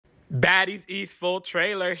Baddies East full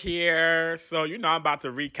trailer here. So, I'm about to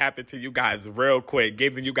recap it to you guys real quick,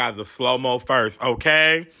 giving you guys a slow-mo first,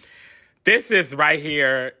 okay? This is right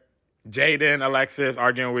here, Jaden, Alexis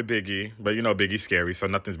arguing with Biggie. But Biggie's scary, so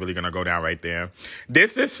nothing's really going to go down right there.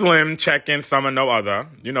 This is Slim checking some and no other.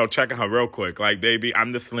 Checking her real quick. Like, baby,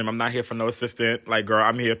 I'm the Slim. I'm not here for no assistant. Like, girl,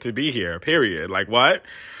 I'm here to be here, period. Like, what?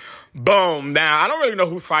 Boom. Now, I don't really know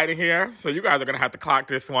who's fighting here. So you guys are going to have to clock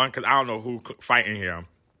this one because I don't know who's fighting here.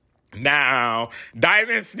 Now,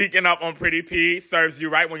 Diamond sneaking up on Pretty P serves you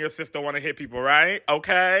right when your sister want to hit people, right?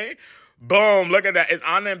 Okay? Boom, look at that. It's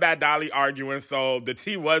Anna and Bad Dolly arguing, so the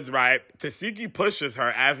tea was right. Tasiki pushes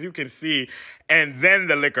her, as you can see, and then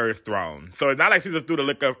the liquor is thrown. So it's not like she just threw the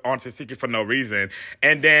liquor on Tasiki for no reason.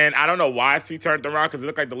 And then, I don't know why she turned around, because it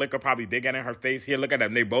looked like the liquor probably did get in her face. Here, look at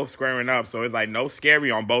them. They both squaring up, so it's like no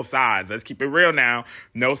scary on both sides. Let's keep it real now.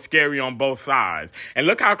 No scary on both sides. And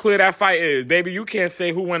look how clear that fight is. Baby, you can't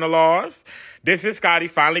say who won or lost. This is Scotty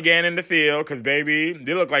finally getting in the field because, baby,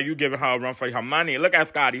 they look like you giving her a run for her money. Look at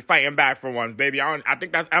Scotty fighting back for once, baby. I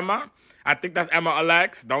think that's Emma. I think that's Emma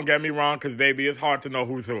Alex. Don't get me wrong because, baby, it's hard to know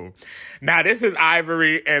who's who. Now, this is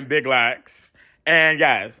Ivory and Big Lex. And,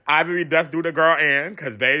 yes, Ivory does do the girl in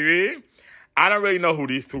because, baby, I don't really know who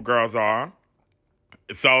these two girls are.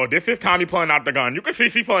 So, this is Tommy pulling out the gun. You can see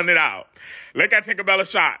she pulling it out. Look at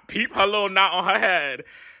Tinkerbella's shot. Peep her little knot on her head.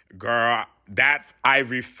 Girl, that's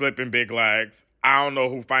Ivory flipping Big Legs. I don't know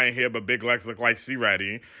who fighting here, but Big Legs look like she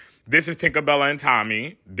ready. This is Tinkerbella and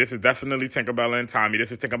Tommy. This is definitely Tinkerbella and Tommy.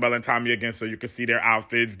 This is Tinkerbella and Tommy again, so you can see their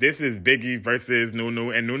outfits. This is Biggie versus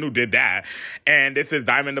Nunu, and Nunu did that. And this is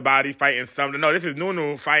Diamond the Body fighting something. No, this is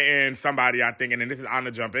Nunu fighting somebody, I think. And then this is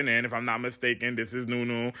Anna jumping in, if I'm not mistaken. This is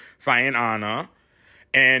Nunu fighting Anna.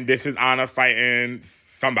 And this is Anna fighting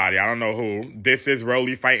somebody. I don't know who. This is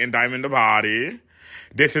Rolly fighting Diamond the Body.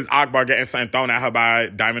 This is Akbar getting something thrown at her by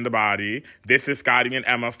Diamond the Body. This is Scotty and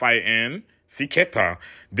Emma fighting Sikita.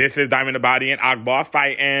 This is Diamond the Body and Akbar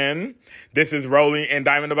fighting. This is Rolly and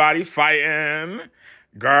Diamond the Body fighting.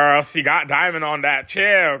 Girl, she got Diamond on that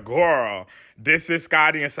chair, girl. This is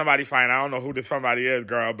Scotty and somebody fighting. I don't know who this somebody is,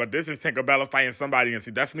 girl. But this is Tinkerbella fighting somebody. And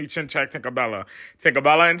she definitely chin check Tinkerbella.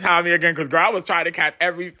 Tinkerbella and Tommy again. Because, girl, I was trying to catch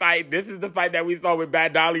every fight. This is the fight that we saw with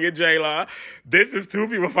Bad Dolly and Jayla. This is two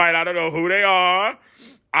people fighting. I don't know who they are.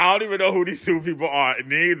 I don't even know who these two people are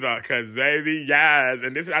neither. Because, baby, yes.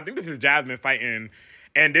 And I think this is Jasmine fighting.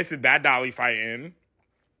 And this is Bad Dolly fighting.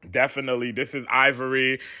 Definitely. This is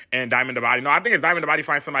Ivory and Diamond the Body. No, I think it's Diamond the Body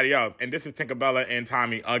fighting somebody else. And this is Tinkerbella and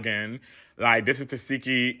Tommy again. Like, this is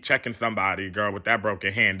Tasiki checking somebody, girl, with that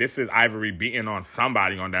broken hand. This is Ivory beating on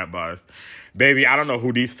somebody on that bus. Baby, I don't know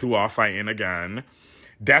who these two are fighting again.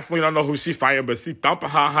 Definitely don't know who she fighting, but she thumping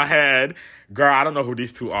her on her head. Girl, I don't know who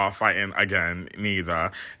these two are fighting again,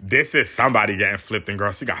 neither. This is somebody getting flipped, and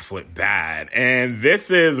girl, she got flipped bad. And this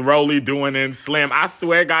is Rolly doing in Slim. I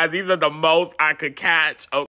swear, guys, these are the most I could catch. Okay.